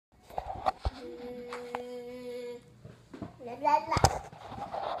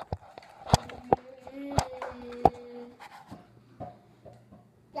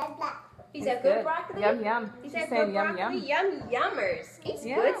Is that good broccoli? Yum, yum. Is that good yum, broccoli? yum. Yum, yummers. It's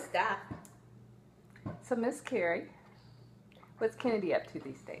Yeah. good stuff. So, Miss Carrie, what's Kennedy up to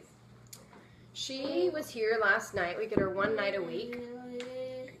these days? She was here last night. We get her one night a week.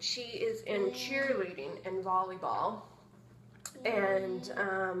 She is in cheerleading and volleyball. And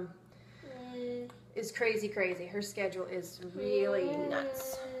is crazy. Her schedule is really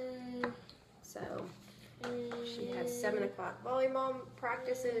nuts. So she has 7 o'clock volleyball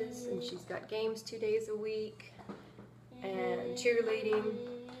practices, and she's got games 2 days a week, and cheerleading.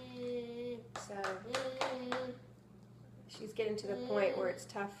 So she's getting to the point where it's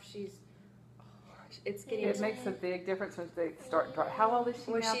tough. It's getting. It makes a big difference when they start. How old is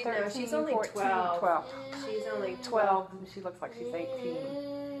she now? 13, she's only 14, 12. She's only 12, and she looks like she's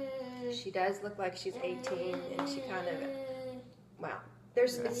 18. She does look like she's 18, and she kind of, wow.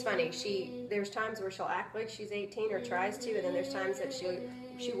 It's funny. There's times where she'll act like she's 18 or tries to, and then there's times that she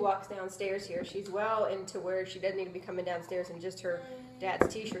walks downstairs here. She's well into where she doesn't need to be coming downstairs in just her dad's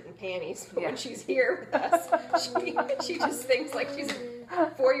t-shirt and panties. But when she's here with us, she just thinks like she's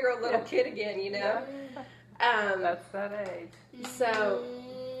a 4-year-old little kid again, you know. That's that age. So,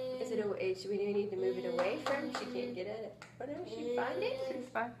 is it a age we need to move it away from? She can't get at it. Whatever, she find it. She's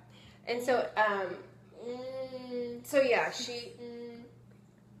fine. And so, yeah, she.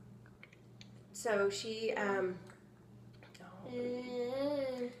 So she, yeah,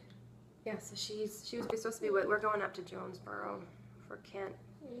 so she was supposed to be, we're going up to Jonesboro for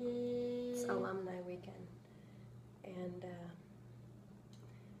Kent's alumni weekend, and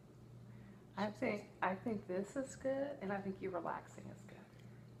I think this is good, and I think you relaxing is good.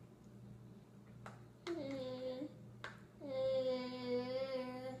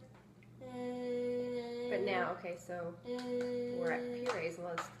 But now, okay, so we're at purees, and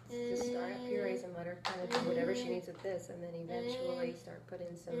let's just start at purees and let her kind of do whatever she needs with this, and then eventually start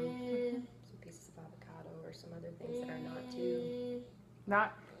putting some pieces of avocado or some other things that are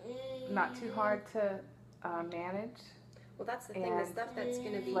not too hard to manage. Well, that's the thing. The stuff that's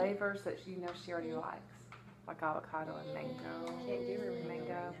going to be flavors that you know she already likes, like avocado and mango. Can't do her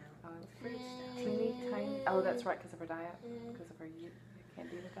mango. Right now. Fruit stuff. Teeny tiny. Oh, that's right, because of her diet. Because of her you can't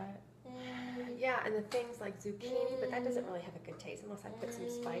do the diet. Yeah, and the things like zucchini, but that doesn't really have a good taste unless I put some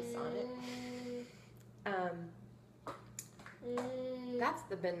spice on it. That's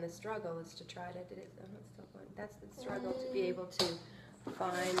been the struggle, is to try to do it. That's the struggle, to be able to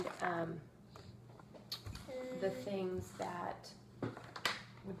find the things that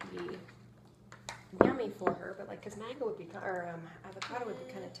would be yummy for her, but like, because mango would be, or avocado would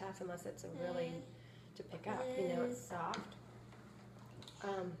be kind of tough unless it's really to pick up. You know, it's soft.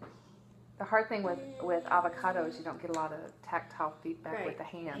 The hard thing with avocado is you don't get a lot of tactile feedback with the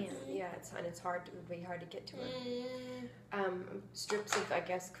hands. Yeah, it would be hard to get to her. Strips of, I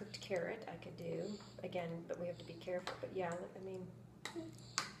guess, cooked carrot I could do, again, but we have to be careful. But yeah, I mean,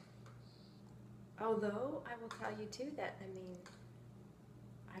 although I will tell you too that, I mean,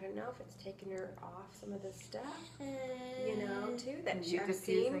 I don't know if it's taken her off some of the stuff, you know, too, that you're just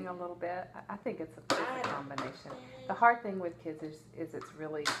using a little bit. I think it's a combination. The hard thing with kids is it's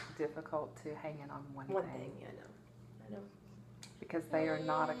really difficult to hang in on one thing. Yeah, I know. Because they are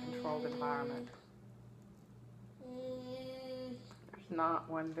not a controlled environment. There's not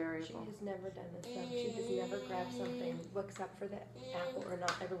one variable. She has never done this stuff. She has never grabbed something, looks up for the apple, or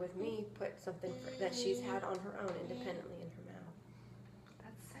not ever with me, put something that she's had on her own independently in her mouth.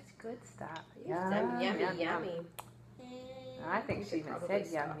 Good stuff. Yummy. I think she even said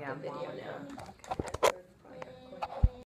yum yum. Video now.